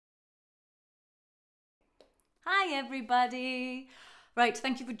Hi everybody. Right,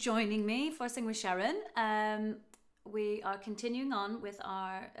 thank you for joining me for Sing with Sharon. We are continuing on with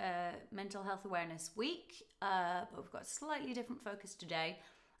our Mental Health Awareness Week, but we've got a slightly different focus today,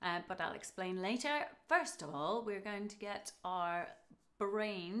 but I'll explain later. First of all, we're going to get our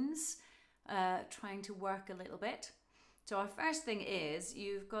brains trying to work a little bit. So our first thing is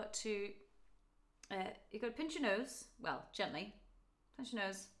you've got to pinch your nose, well, gently, pinch your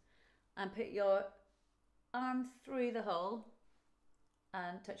nose and put your arm through the hole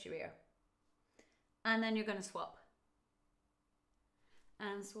and touch your ear. And then you're going to swap.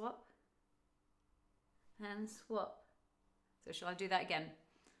 And swap. And swap. So shall I do that again?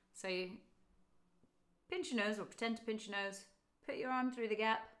 So you pinch your nose or pretend to pinch your nose, put your arm through the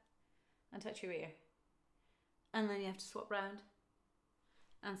gap and touch your ear. And then you have to swap round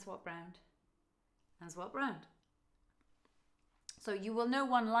and swap round and swap round. So you will know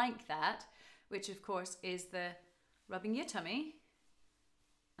one like that, which of course is the rubbing your tummy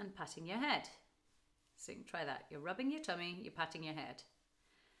and patting your head. So you can try that. You're rubbing your tummy, you're patting your head.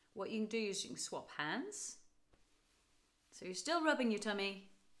 What you can do is you can swap hands. So you're still rubbing your tummy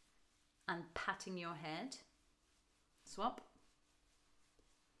and patting your head. Swap.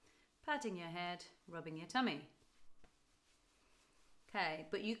 Patting your head, rubbing your tummy. Okay,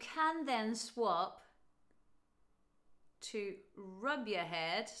 but you can then swap to rub your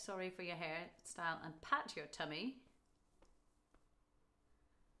head, sorry for your hairstyle, and pat your tummy.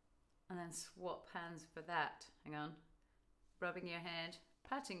 And then swap hands for that. Hang on. Rubbing your head,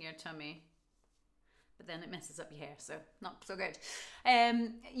 patting your tummy. But then it messes up your hair, so not so good.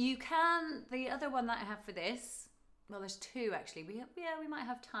 You can, the other one that I have for this, well, there's two actually. We might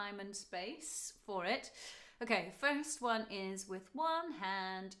have time and space for it. Okay, first one is with one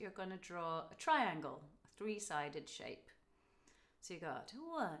hand, you're going to draw a triangle, a three-sided shape. So you got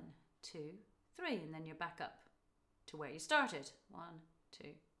 1, 2, 3, and then you're back up to where you started. 1, 2,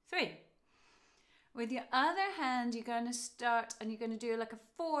 3. With your other hand, you're going to start and you're going to do like a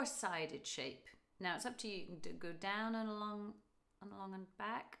four-sided shape. Now it's up to you. You can go down and along and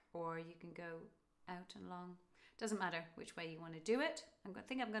back, or you can go out and along. Doesn't matter which way you want to do it. I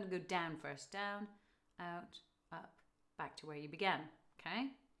think I'm going to go down first. Down, out, up, back to where you began. Okay?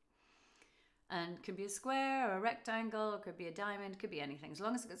 And it could be a square or a rectangle, it could be a diamond, it could be anything, as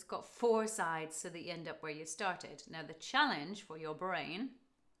long as it's got four sides so that you end up where you started. Now the challenge for your brain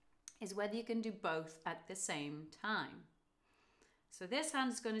is whether you can do both at the same time. So this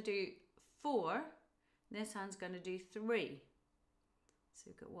hand's going to do 4, this hand's going to do 3. So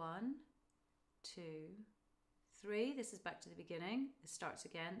we've got 1, 2, 3. This is back to the beginning. This starts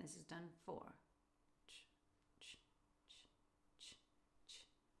again. This is done 4.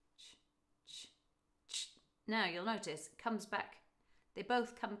 Now you'll notice it comes back. They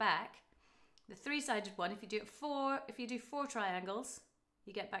both come back. The three-sided one, if you do 4 triangles,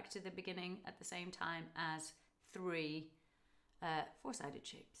 you get back to the beginning at the same time as 3 four-sided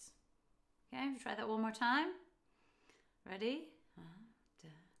shapes. Okay, try that one more time. Ready?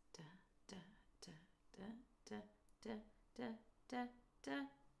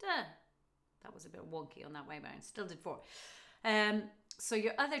 That was a bit wonky on that way, but I still did 4. So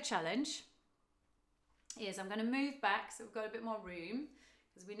your other challenge is I'm going to move back so we've got a bit more room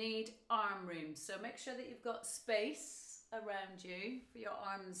because we need arm room. So make sure that you've got space around you for your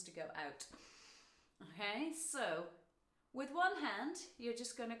arms to go out. Okay, so with one hand, you're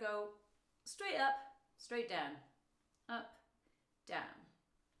just going to go straight up, straight down, up, down,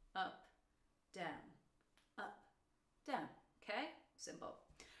 up, down, up, down. Okay, simple.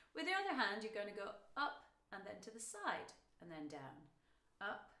 With the other hand, you're going to go up and then to the side and then down,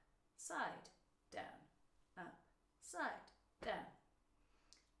 up, side, down, up, side, down.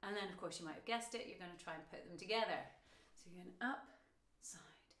 And then of course you might have guessed it, you're going to try and put them together. So you're going up, side,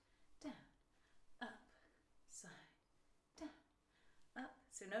 down, up, side, down, up.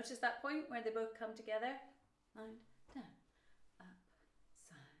 So notice that point where they both come together. Line, down, up,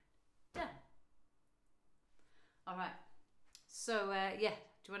 side, down. All right. So yeah,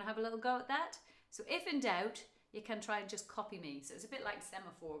 do you want to have a little go at that? So if in doubt, you can try and just copy me. So it's a bit like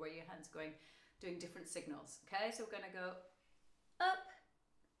semaphore where your hands are doing different signals. Okay, so we're going to go up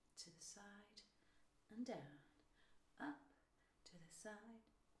to the side and down, up to the side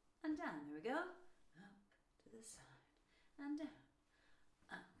and down. There we go. Up to the side and down,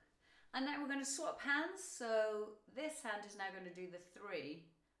 up. And now we're going to swap hands. So this hand is now going to do the 3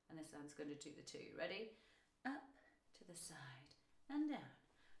 and this hand's going to do the 2. Ready? Up to the side and down,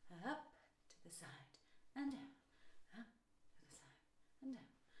 up to the side and down, up to the side and down,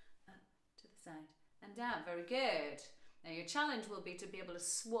 up to the side and down. Very good. Now your challenge will be to be able to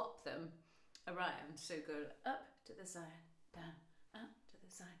swap them around. So go up to the side, down, up to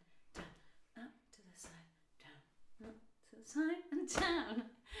the side, down, up to the side, down, up to the side and down.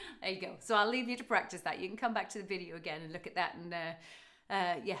 There you go. So I'll leave you to practice that. You can come back to the video again and look at that and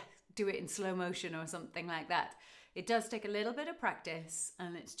yeah, do it in slow motion or something like that. It does take a little bit of practice,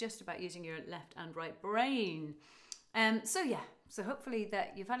 and it's just about using your left and right brain. So yeah, so hopefully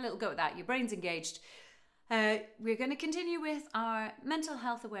that you've had a little go at that. Your brain's engaged. We're going to continue with our mental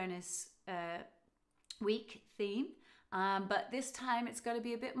health awareness week theme, but this time it's going to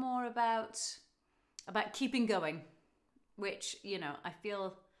be a bit more about keeping going, which, you know, I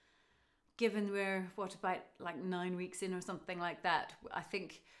feel, given we're about like 9 weeks in or something like that, I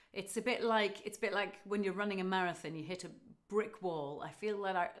think it's a bit like when you're running a marathon, you hit a brick wall. I feel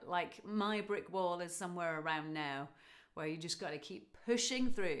that my brick wall is somewhere around now, where you just got to keep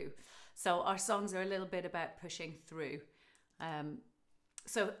pushing through. So our songs are a little bit about pushing through.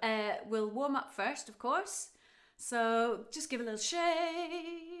 So we'll warm up first, of course. So just give a little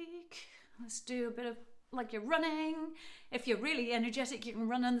shake. Let's do a bit of like you're running. If you're really energetic, you can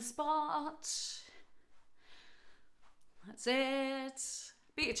run on the spot. That's it.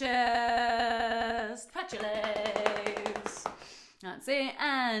 Beat your chest, pat your legs. That's it.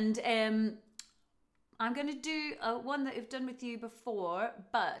 And I'm going to do one that I've done with you before,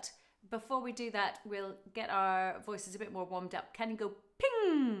 but before we do that, we'll get our voices a bit more warmed up. Can you go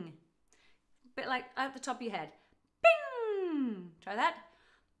ping? A bit like out the top of your head. Ping! Try that.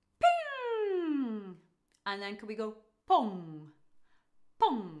 Ping! And then can we go pong?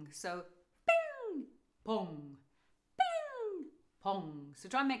 Pong. So ping, pong. Pong. So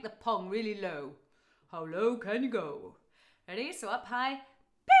try and make the pong really low. How low can you go? Ready? So up high.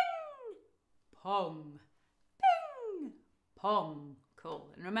 Ping! Pong. Ping! Pong.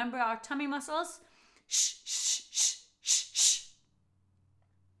 Cool. And remember our tummy muscles. Shh, shh, shh, shh, shh.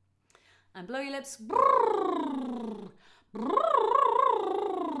 And blow your lips. Brrr,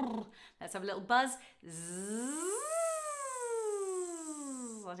 brrr. Let's have a little buzz. Zzz.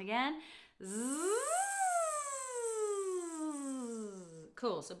 And again. Zzz.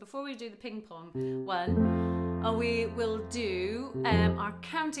 Cool. So before we do the ping pong one, we will do our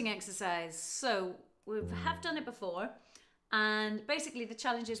counting exercise. So we have done it before, and basically the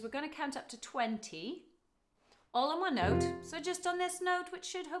challenge is we're going to count up to 20, all on one note. So just on this note, which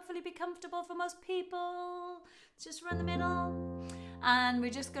should hopefully be comfortable for most people. It's just around the middle, and we're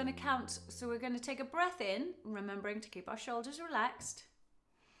just going to count. So we're going to take a breath in, remembering to keep our shoulders relaxed.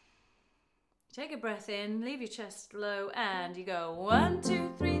 Take a breath in, leave your chest low, and you go 1,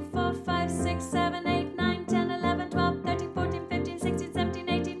 2, 3, 4, 5, 6, 7, 8, 9, 10, 11, 12, 13, 14, 15, 16, 17,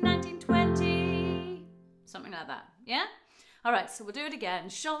 18, 19, 20. Something like that, yeah? All right, so we'll do it again.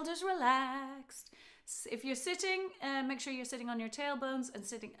 Shoulders relaxed. If you're sitting, make sure you're sitting on your tailbones and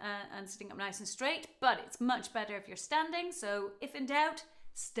sitting up nice and straight, but it's much better if you're standing. So if in doubt,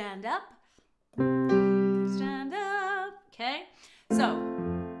 stand up. Stand up, okay? So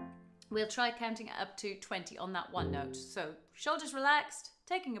we'll try counting it up to 20 on that one note. So shoulders relaxed,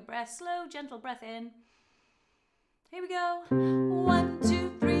 taking a breath, slow, gentle breath in. Here we go. 1,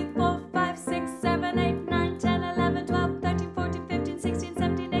 2, 3, 4, 5, 6, 7, 8, 9, 10, 11, 12, 13, 14, 15, 16,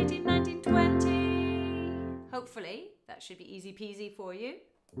 17, 18, 19, 20. Hopefully that should be easy peasy for you.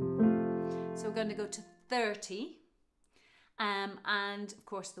 So we're going to go to 30. And of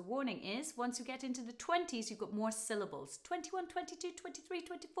course the warning is once you get into the 20s, you've got more syllables. 21, 22, 23,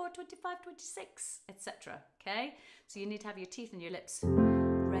 24, 25, 26, etc. Okay? So you need to have your teeth and your lips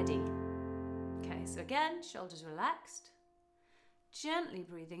ready. Okay, so again, shoulders relaxed. Gently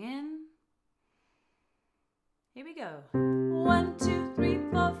breathing in. Here we go. 1, 2, 3,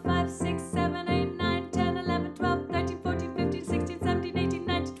 4, 5, 6, 7, 8, 9, 10, 11, 12, 13, 14, 15, 16, 17, 18,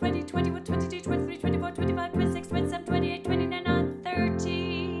 19, 20, 21, 22, 23, 24, 25, 26, 27, 28, 29,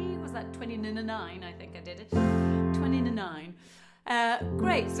 30. Was that 29? I think I did it. 29.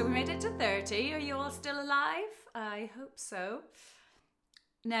 Great, so we made it to 30. Are you all still alive? I hope so.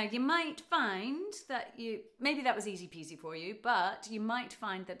 Now, you might find that maybe that was easy peasy for you, but you might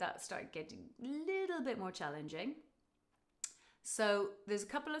find that started getting a little bit more challenging. So there's a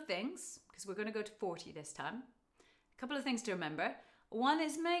couple of things, because we're going to go to 40 this time. A couple of things to remember. One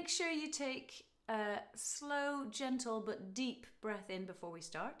is make sure you take a slow, gentle, but deep breath in before we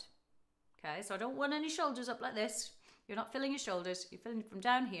start. Okay, so I don't want any shoulders up like this. You're not filling your shoulders, you're filling from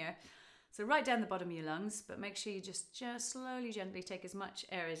down here. So right down the bottom of your lungs, but make sure you just slowly, gently take as much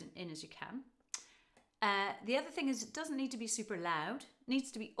air in as you can. The other thing is it doesn't need to be super loud. It needs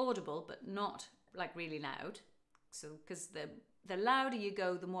to be audible, but not like really loud. So because the louder you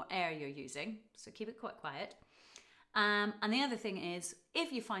go, the more air you're using. So keep it quite quiet. And the other thing is,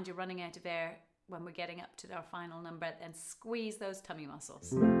 if you find you're running out of air when we're getting up to our final number, then squeeze those tummy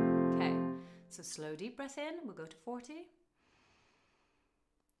muscles. Okay, so slow deep breath in. We'll go to 40.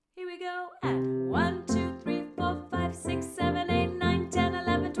 Here we go. And 1, 2, 3, 4, 5, 6, 7, 8, 9, 10,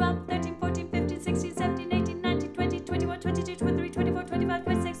 11, 12, 13, 14, 15, 16, 17, 18, 19, 20, 21, 22, 23, 24, 25,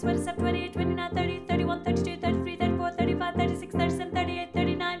 26, 27, 28, 29, 30, 31, 32, 33, 34, 35, 36, 37, 38,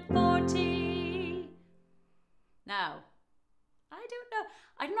 39, 40. Now, I don't know.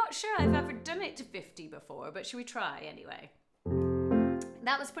 I'm not sure I've ever done it to 50 before, but should we try anyway?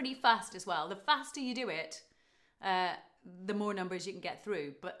 That was pretty fast as well. The faster you do it, the more numbers you can get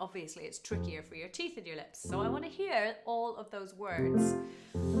through, but obviously it's trickier for your teeth and your lips. So I want to hear all of those words.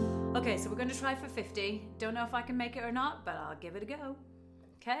 Okay, so we're going to try for 50. Don't know if I can make it or not, but I'll give it a go.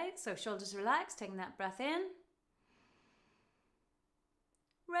 Okay, so shoulders relaxed, taking that breath in.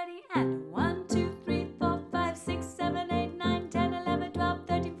 Ready, and 1, 2, 3, 4, 5, 6, 7, 8, 9, 10, 11, 12,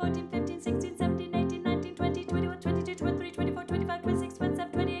 13, 14, 15, 16, 17, 18, 19, 20, 21, 22, 23, 24, 25, 26,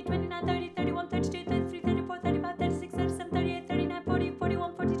 27, 28, 29, 30, 31, 32, 33, 34, 35, 36, 37, 38, 39, 40,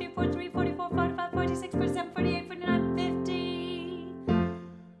 41, 42, 43, 44, 45, 46, 47, 48, 49, 50.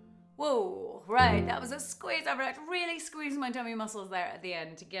 Whoa, right, that was a squeeze. I really squeezed my tummy muscles there at the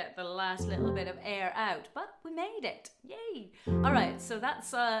end to get the last little bit of air out, but we made it. Yay. All right, so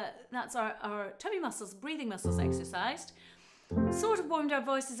that's our tummy muscles, breathing muscles exercised. Sort of warmed our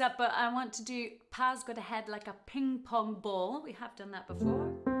voices up, but I want to do pa's got a head like a ping pong ball. We have done that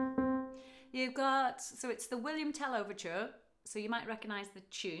before. You've got, so it's the William Tell Overture, so you might recognize the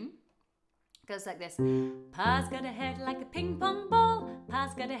tune. It goes like this. Pa's got a head like a ping pong ball.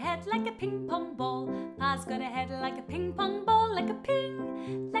 Pa's got a head like a ping pong ball. Pa's got a head like a ping pong ball. Like a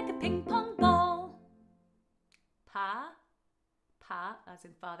ping pong ball. Pa, as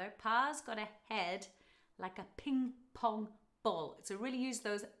in father. Pa's got a head like a ping pong ball. So really use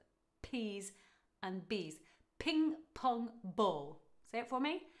those P's and B's. Ping pong ball. Say it for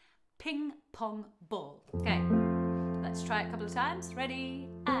me. Ping pong ball. Okay, let's try it a couple of times. Ready?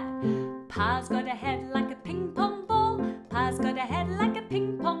 And pa's got a head like a ping pong ball. Pa's got a head like a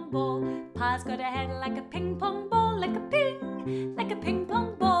ping pong ball. Pa's got a head like a ping pong ball. Like a ping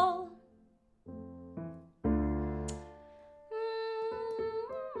pong ball.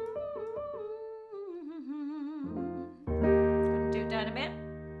 Gonna do it down a bit.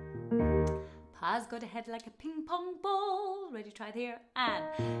 Pa's got a head like a ping pong ball. Ready to try it here? And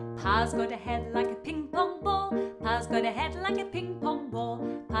pa's got a head like a ping pong ball. Pa's got a head like a ping pong ball.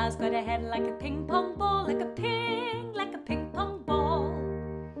 Pa's got a head like a ping pong ball. Like a ping pong ball.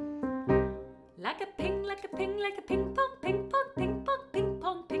 Like a ping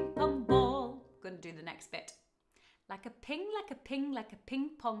pong, ping pong ball. Gonna do the next bit. Like a ping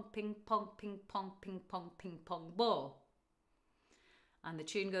pong, ping pong ball. And the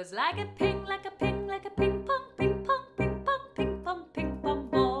tune goes like a ping pong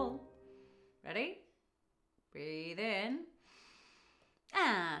ball. Ready? Breathe in.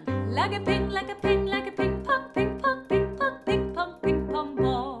 And like a ping pong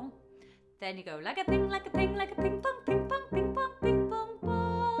ball. Then you go like a ping pong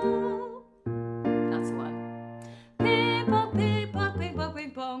ball. That's the one.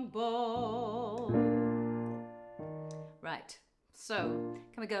 Ping pong ball. Right. So,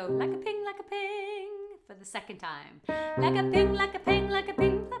 can we go like a ping for the second time? Like a ping pong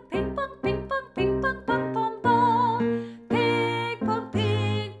ball.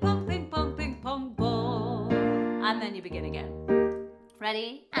 Ping pong ball. And then you begin again.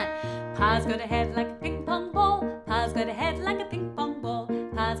 Ready? And pa's got a head like a ping pong ball. Pa's got a head like a ping pong ball.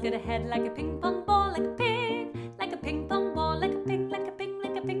 Pa's got a head like a ping pong ball. Like a ping pong ball. Like a ping pong,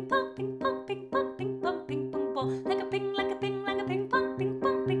 ping pong ball. Like a ping ball.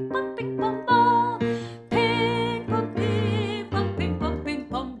 Ping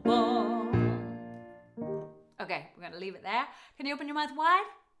pong ball. Okay, we're going to leave it there. Can you open your mouth wide?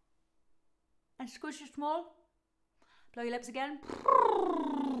 And squish it small? Blow your lips again.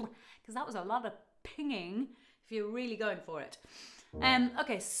 Because that was a lot of pinging if you're really going for it.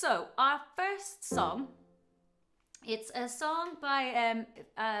 Okay, so our first song, it's a song by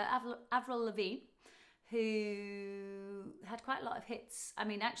Avril Lavigne, who had quite a lot of hits. I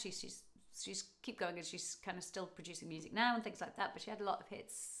mean, actually, she's keep going and she's kind of still producing music now and things like that, but she had a lot of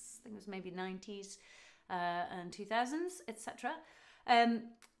hits. I think it was maybe 90s and 2000s, etc. And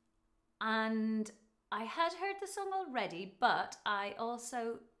I had heard the song already, but I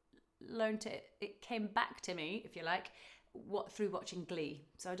also learned it came back to me, if you like, through watching Glee.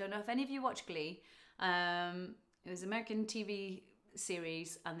 So I don't know if any of you watch Glee. It was an American TV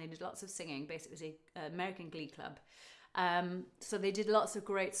series and they did lots of singing. Basically, American Glee Club. So they did lots of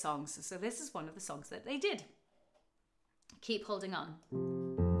great songs. So this is one of the songs that they did. Keep Holding On.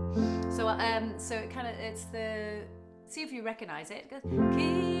 So it kind of, it's the, see if you recognize it. It goes,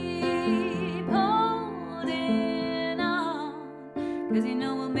 keep holding on, cause you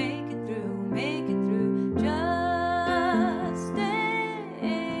know we'll make it through, just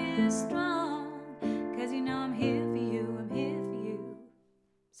stay strong, cause you know I'm here for you,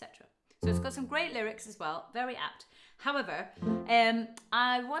 etc. So it's got some great lyrics as well, very apt. However,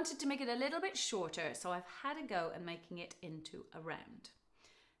 I wanted to make it a little bit shorter, so I've had a go at making it into a round.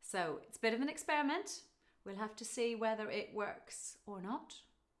 So it's a bit of an experiment. We'll have to see whether it works or not.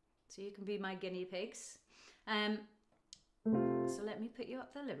 So you can be my guinea pigs. So let me put you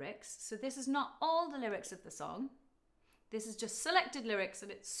up the lyrics. So this is not all the lyrics of the song. This is just selected lyrics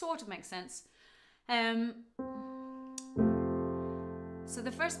and it sort of makes sense. So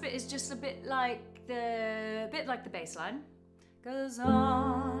the first bit is just a bit like the bass line. Goes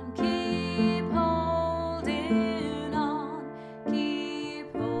on, keep holding on,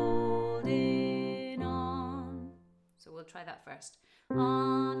 keep holding on. So we'll try that first.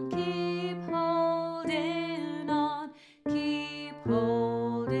 On, keep holding on, keep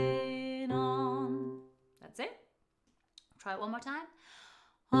holding on. That's it. Try it one more time.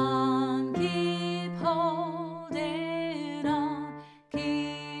 On, keep holding on,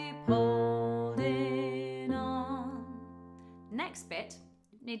 keep holding on. Next bit,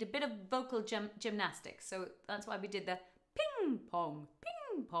 you need a bit of vocal gymnastics. So that's why we did the ping pong,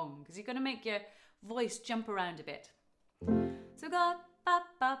 because you're going to make your voice jump around a bit. So we got ba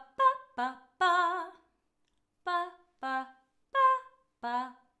ba ba ba ba ba ba ba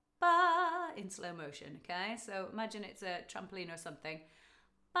ba ba in slow motion, okay? So imagine it's a trampoline or something.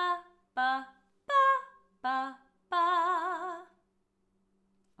 Ba ba ba ba ba.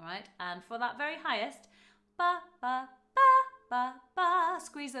 All right, and for that very highest, ba ba ba ba ba.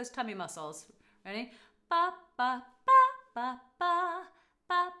 Squeeze those tummy muscles. Ready? Ba ba ba ba ba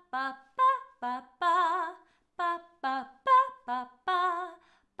ba ba ba ba ba ba ba ba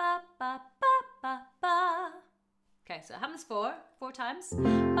ba ba ba ba ba. Okay, so it happens four times.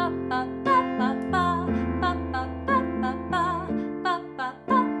 Ba ba ba ba ba ba ba ba ba ba ba ba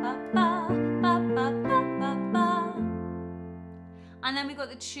ba ba ba ba ba. And then we got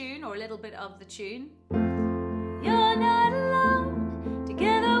the tune, or a little bit of the tune. You're not alone,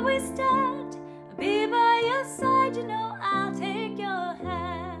 together we stand. I'll be by your side, you know I'll take your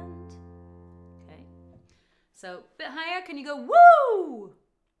hand. Okay, so a bit higher, can you go woo?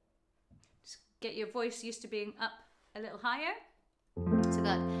 Just get your voice used to being up a little higher. So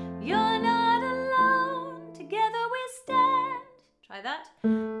that, you're not alone, together we stand. Try that.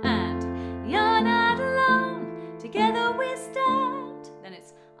 And you're not alone, together we stand. Then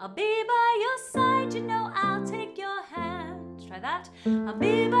it's, I'll be by your side, you know I'll take your hand. Try that. I'll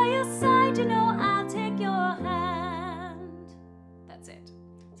be by your side, you know I'll take your hand. That's it.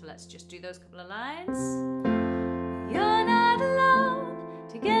 So let's just do those couple of lines. You're not alone,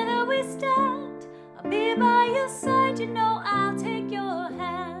 together we stand. I'll be by your side, you know I'll take your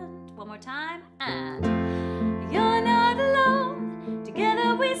hand. One more time. And you're not alone,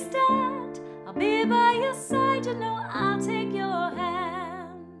 together we stand. I'll be by your side, you know I'll take your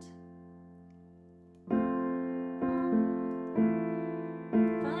hand.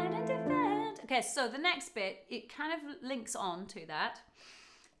 Fight and defend. Okay, so the next bit, it kind of links on to that.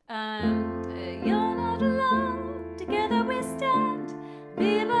 You're not alone, together we stand.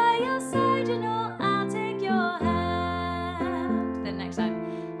 Be by your side, you know I'll take your hand. Then next time,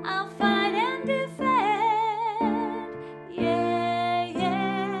 I'll fight and defend. Yeah,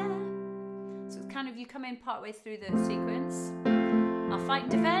 yeah. So it's kind of, you come in partway through the sequence. I'll fight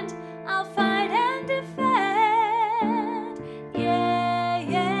and defend. I'll fight and defend. Yeah,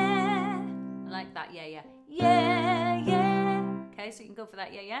 yeah. I like that. Yeah, yeah. Yeah, yeah. Okay, so you can go for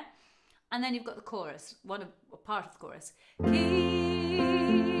that. Yeah, yeah. And then you've got the chorus, a part of the chorus.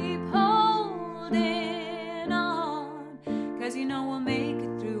 Keep holding on, cause you know we'll make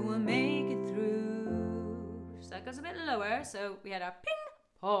it through, we'll make it through. So that goes a bit lower, so we had our ping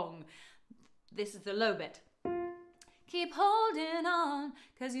pong. This is the low bit. Keep holding on,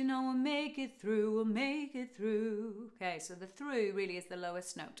 cause you know we'll make it through, we'll make it through. Okay, so the through really is the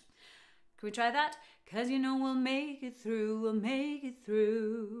lowest note. Can we try that? Cause you know we'll make it through, we'll make it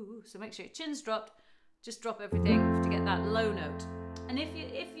through. So make sure your chin's dropped. Just drop everything to get that low note. And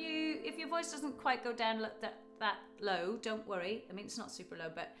if your voice doesn't quite go down that low, don't worry. I mean, it's not super low,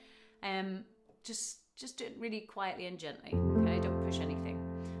 but just do it really quietly and gently. Okay, don't push anything.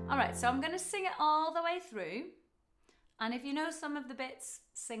 All right, so I'm going to sing it all the way through, And if you know some of the bits,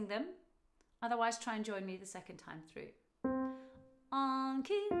 sing them. Otherwise, try and join me the second time through. On,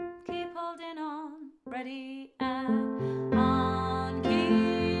 keep holding on, ready and on,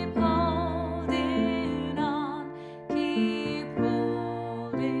 keep holding on, keep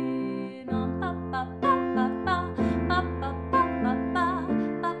holding on. Ba, ba, ba, ba, ba, ba, ba, ba, ba, ba,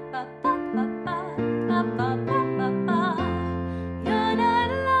 ba, ba, ba, ba, ba, ba, ba, ba. You're not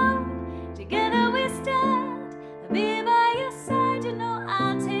alone, together we stand. I'll be by your side, you know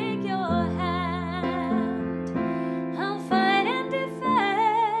I'll take your hand. I'll fight and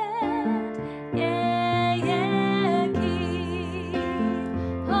defend, yeah, yeah, keep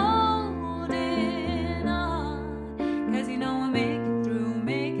holding on, 'cause you know we'll make it through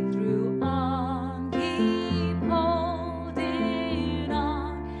on, keep holding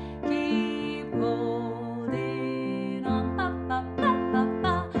on, keep holding on, ba, ba, ba, ba,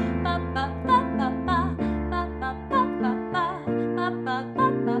 ba, ba, ba, ba, ba, ba, ba, ba, ba, ba, ba, ba, ba,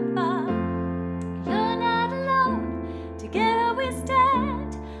 ba, ba. You're not alone, together we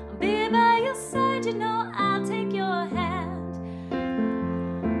stand. I'll be by your side, you know I'll take your hand.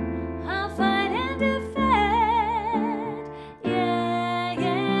 I'll fight and defend, yeah,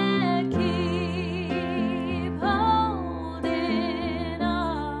 yeah, keep holding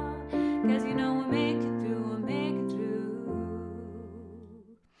on, 'cause you know we'll make it through,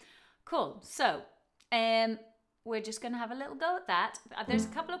 Cool, so we're just going to have a little go at that. There's a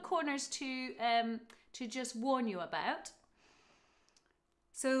couple of corners to just warn you about.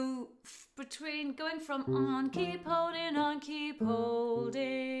 So between going from on, keep holding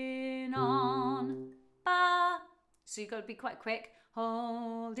on, ba. So you've got to be quite quick.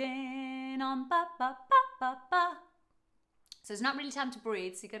 Holding on, ba, ba, ba, ba, ba. So it's not really time to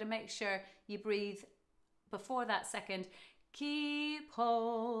breathe. So you've got to make sure you breathe before that second. Keep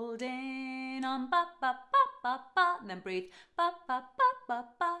holding on, ba, ba, ba, ba, ba. And then breathe, ba, ba, ba, ba,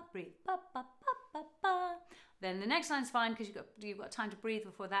 ba. Breathe, ba, ba, ba, ba, ba. Then the next line's fine because you've got time to breathe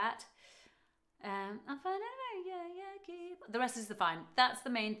before that. I'm fine, yeah, keep. The rest is the fine. That's the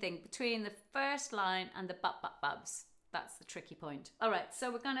main thing between the first line and the bubs. That's the tricky point. All right,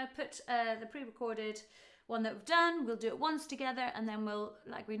 so we're gonna put the pre-recorded one that we've done. We'll do it once together, and then we'll,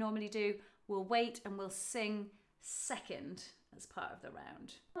 like we normally do, we'll wait and we'll sing second as part of the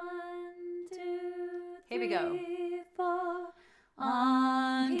round. 1, 2, 3, here we go. 4.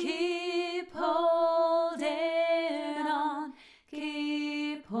 On, keep holding on,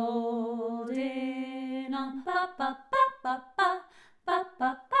 keep holding on. Ba ba ba ba ba ba ba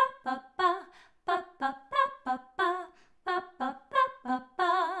ba ba ba ba ba ba ba ba ba ba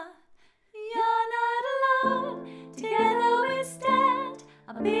ba. You're not alone, together we stand.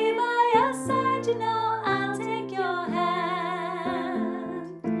 I'll be by your side, you know I'll take your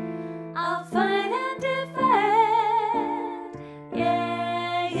hand. I'll fight and defend,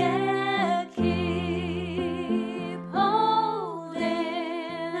 yeah, yeah, keep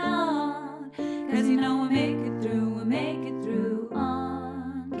holding on, 'cause you know we'll make it through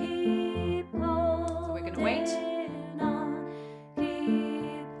on, keep holding. So we're gonna wait. On,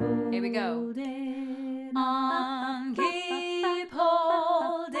 keep holding. Here we go. On, keep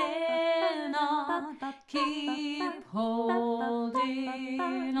holding on, keep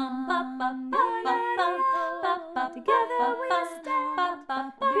holding on. Ba, ba, ba, ba, ba, ba, ba, together we stand. Ba, ba,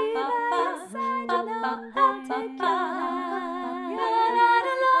 ba, be by your side, you know I'll take your hand. You're not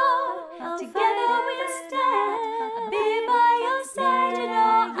alone, together we stand. I'll be by your side, you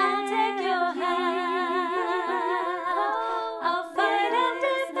know I'll take your hand. I'll fight and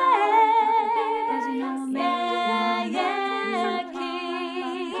defend, 'cause you know me. Yeah,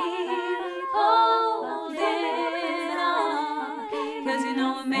 keep holding on, 'cause you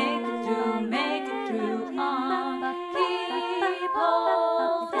know we'll make it through on. Keep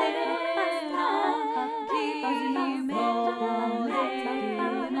holding on, keep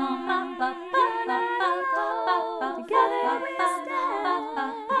holding on. Together we stand.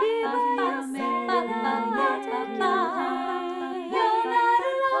 You're not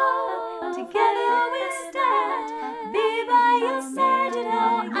alone, together we stand. Be by your side, you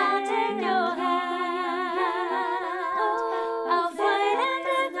know I'll take your hand. I'll fight and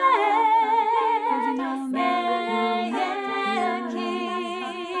defend, yeah,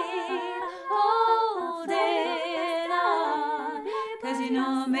 keep holding on, 'cause you know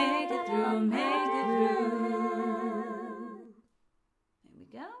I'll make it through. There we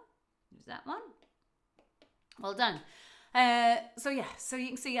go. There's that one. Well done. So you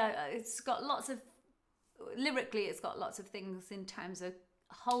can see it's got lots of, lyrically it's got lots of things in terms of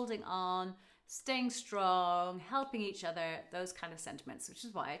holding on, staying strong, helping each other, those kind of sentiments, which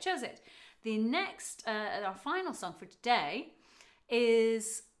is why I chose it. The next, our final song for today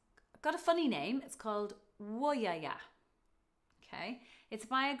is got a funny name. It's called Woyaya. Okay, it's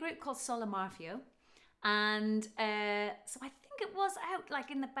by a group called Sol Amarfio, and so I think it was out like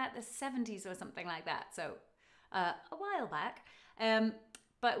in about the 70s or something like that. So a while back.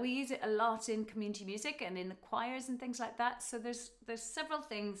 But we use it a lot in community music and in the choirs and things like that. So there's several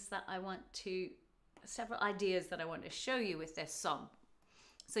things that several ideas that I want to show you with this song.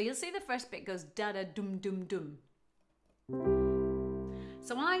 So you'll see the first bit goes da da dum dum dum.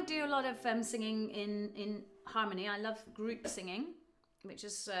 So I do a lot of singing in harmony. I love group singing, which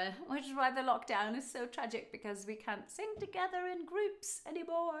is why the lockdown is so tragic, because we can't sing together in groups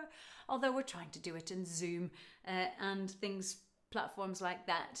anymore. Although we're trying to do it in Zoom and platforms like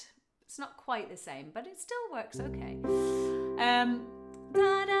that. It's not quite the same, but it still works okay.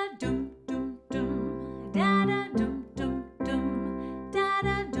 Da da dum dum dum, da da dum dum dum, da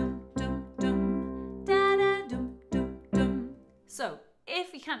da dum dum dum, da da dum dum dum. So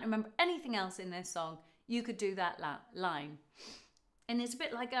if you can't remember anything else in this song, you could do that line, and it's a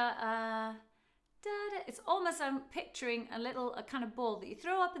bit like a da-da. It's almost, I'm picturing a kind of ball that you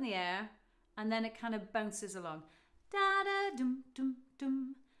throw up in the air, and then it kind of bounces along. Da da dum dum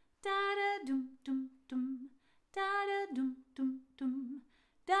dum, da da dum dum dum, da da dum dum dum,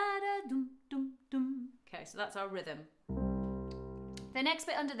 da da dum dum dum. Okay, so that's our rhythm. The next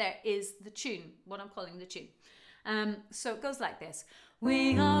bit under there is the tune, what I'm calling the tune. So it goes like this: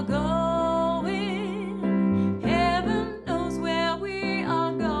 we are going, heaven knows where we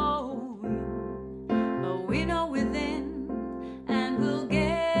are going, but we know within, and we'll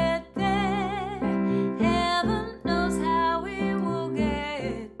get.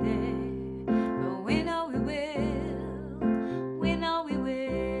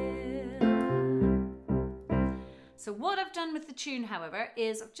 So what I've done with the tune, however,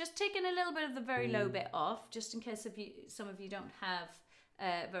 is I've just taken a little bit of the very low bit off, just in case some of you don't have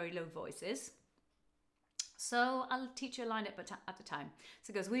very low voices. So I'll teach you a line at a time.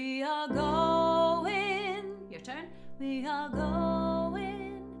 So it goes, we are going, your turn, we are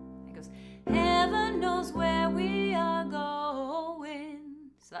going. It goes, heaven knows where we are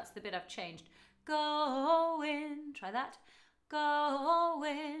going. So that's the bit I've changed. Going, try that.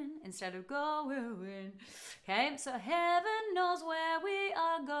 Going instead of going. Okay, so heaven knows where we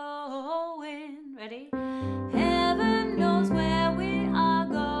are going. Ready? Heaven knows where we are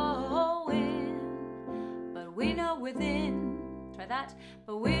going, but we know within. Try that.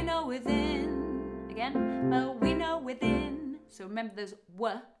 But we know within. Again. But we know within. So remember there's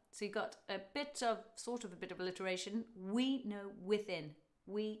w. So you got a bit of alliteration. We know within.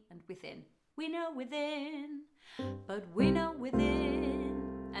 We and within. We know within, but we know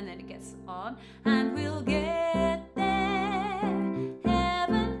within. And then it gets on, and we'll get there.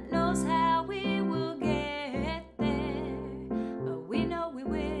 Heaven knows how we will get there, but we know we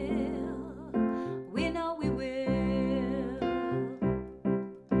will. We know we will.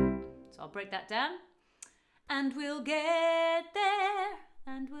 So I'll break that down. And we'll get there,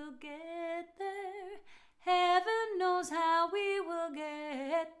 and we'll get there. Heaven knows how we will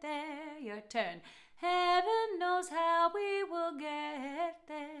get there. Your turn. Heaven knows how we will get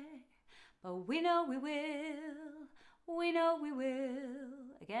there, but we know we will. We know we will.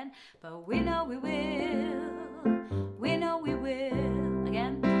 Again. But we know we will. We know we will.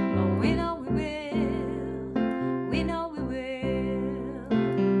 Again. But we know we will. We know we will.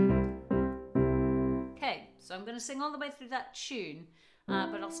 Okay, so I'm going to sing all the way through that tune.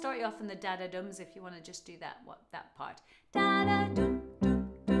 But I'll start you off in the da-da-dums if you want to just do that part. Da-da-dum, dum,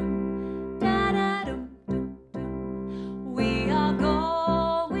 dum, da-da-dum, dum, dum. We are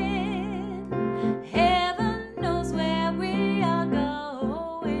going, heaven knows where we are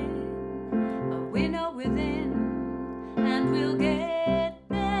going, but we know within, and we'll get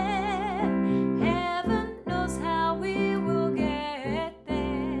there. Heaven knows how we will get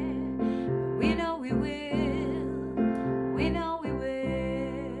there, but we know we will. We know we will.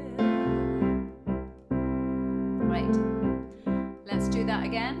 Let's do that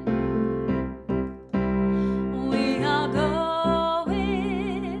again. We are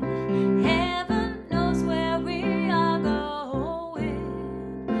going, heaven knows where we are going,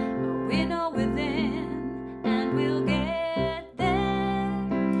 but we know within, and we'll get there.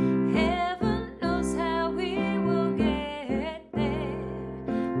 Heaven knows how we will get there,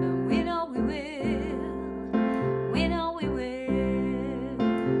 but we know we will. We know we will.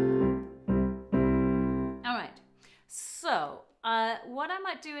 All right. So what I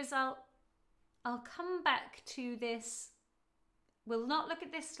might do is I'll come back to this we'll not look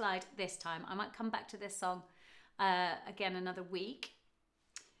at this slide this time. I might come back to this song again another week.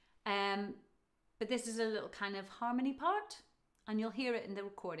 But this is a little kind of harmony part, and you'll hear it in the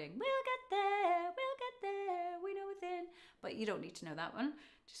recording. We'll get there, we know within. But you don't need to know that one,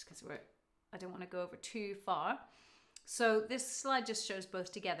 just because I don't want to go over too far. So this slide just shows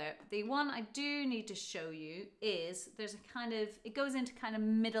both together. The one I do need to show you is there's a kind of, it goes into kind of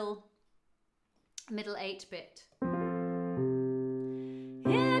middle 8-bit.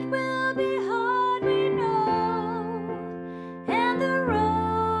 It will be hard, we know, and the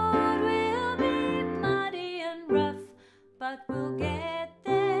road will be muddy and rough, but we'll get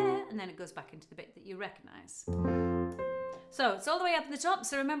there. And then it goes back into the bit that you recognize. So it's all the way up in the top,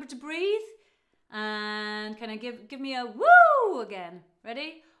 so remember to breathe. And can I give me a woo again?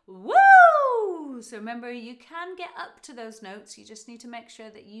 Ready? Woo! So remember, you can get up to those notes. You just need to make sure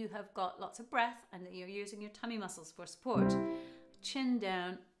that you have got lots of breath and that you're using your tummy muscles for support. Chin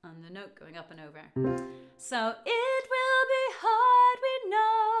down on the note going up and over. So it will be hard, we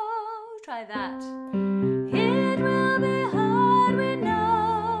know. Try that. It will be hard, we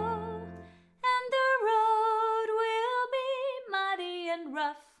know. And the road will be muddy and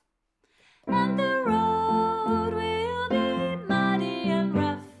rough. And the road will be muddy and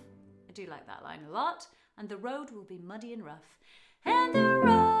rough. I do like that line a lot. And the road will be muddy and rough. And the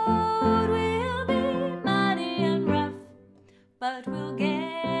road will be muddy and rough. But we'll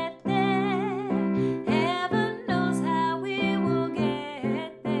get there. Heaven knows how we will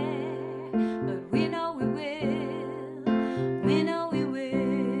get there. But we know we will. We know we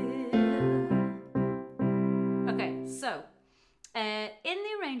will. Okay, so in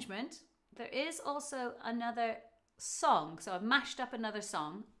the arrangement, there is also another song. So I've mashed up another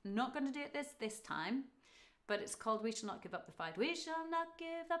song. I'm not going to do it this time, but it's called We Shall Not Give Up the Fight. We shall not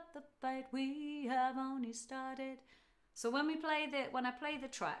give up the fight. We have only started. So when I play the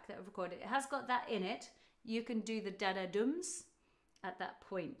track that I've recorded, it has got that in it. You can do the da-da-dums at that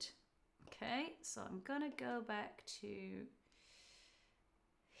point. Okay, so I'm going to go back to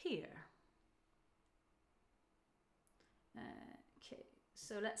here. Okay,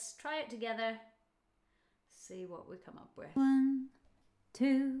 so let's try it together. See what we come up with. 1,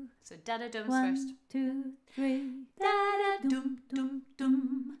 2. So da-da-dums first. 1, 2, 3. Da-da-dum, dum,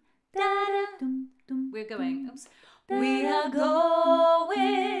 dum. Da-da-dum, dum. We're going. Oops. We are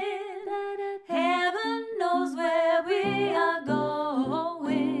going. Heaven knows where we are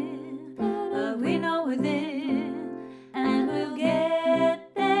going. But we know within, and we'll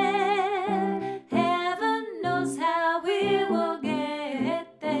get there. Heaven knows how we will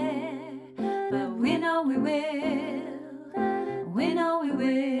get there. But we know we will. We know we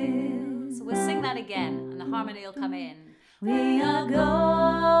will. So we'll sing that again, and the harmony will come in. We are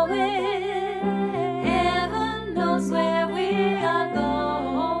going. Heaven knows where we are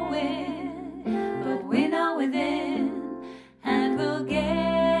going. But we know within, and we'll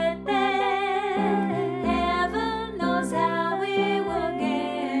get there. Heaven knows how we will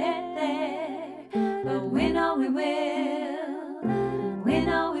get there. But we know we will. We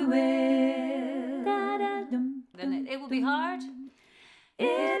know we will. Then it will be hard.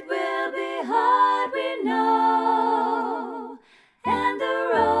 It will be hard, we know. And the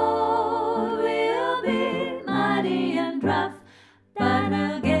road will be muddy and rough, but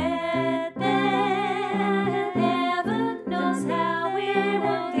we'll get there. Heaven knows how we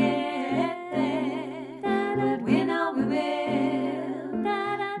will get there. But we know we will.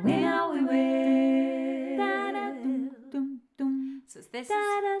 We know we will. So it's this.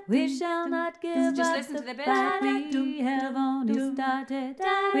 We shall not give up. Just listen to the bit. We have only started.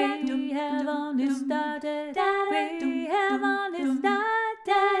 We have only started. We have only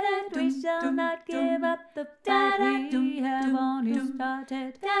started. We shall not give up the fight. We have only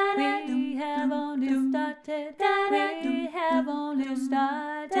started. We have only started. We have only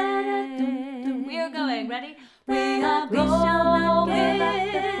started. We are going. Ready? We are going.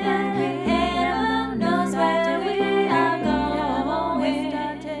 Heaven knows where we are going.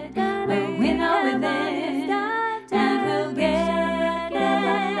 But we know within, and we'll get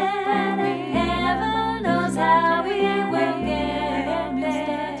there. Heaven knows how we will get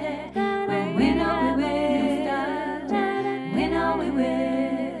there. But we know we will. We know we will.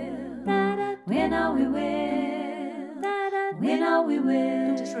 We know we will. We know we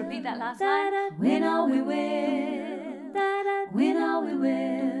will. Just repeat that last line. We know we will. We know we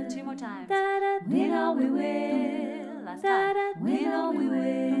will. 2 more times. We know we will. Last time. We know we will.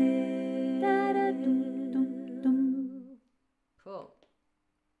 Cool.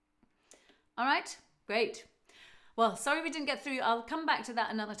 All right, great. Well, sorry we didn't get through. I'll come back to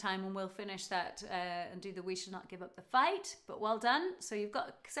that another time and we'll finish that and do the We Shall Not Give Up the Fight. But well done. So you've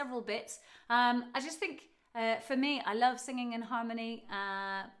got several bits. I just think for me, I love singing in harmony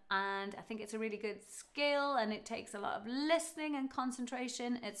and I think it's a really good skill and it takes a lot of listening and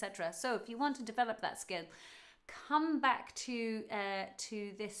concentration, etc. So if you want to develop that skill, come back to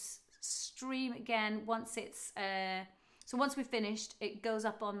this stream again once it's... So once we've finished, it goes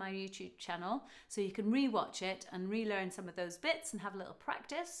up on my YouTube channel, so you can re-watch it and relearn some of those bits and have a little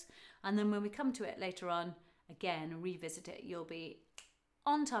practice. And then when we come to it later on, again, revisit it, you'll be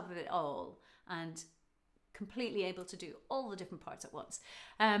on top of it all and completely able to do all the different parts at once.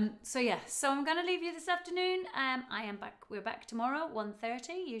 So I'm going to leave you this afternoon. I am back. We're back tomorrow,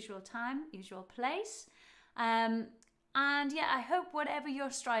 1:30, usual time, usual place. And yeah, I hope whatever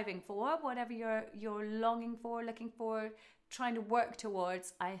you're striving for, whatever you're longing for, looking for, trying to work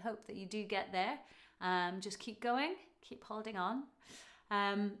towards, I hope that you do get there. Just keep going, keep holding on.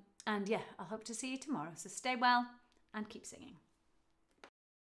 And yeah, I hope to see you tomorrow. So stay well and keep singing.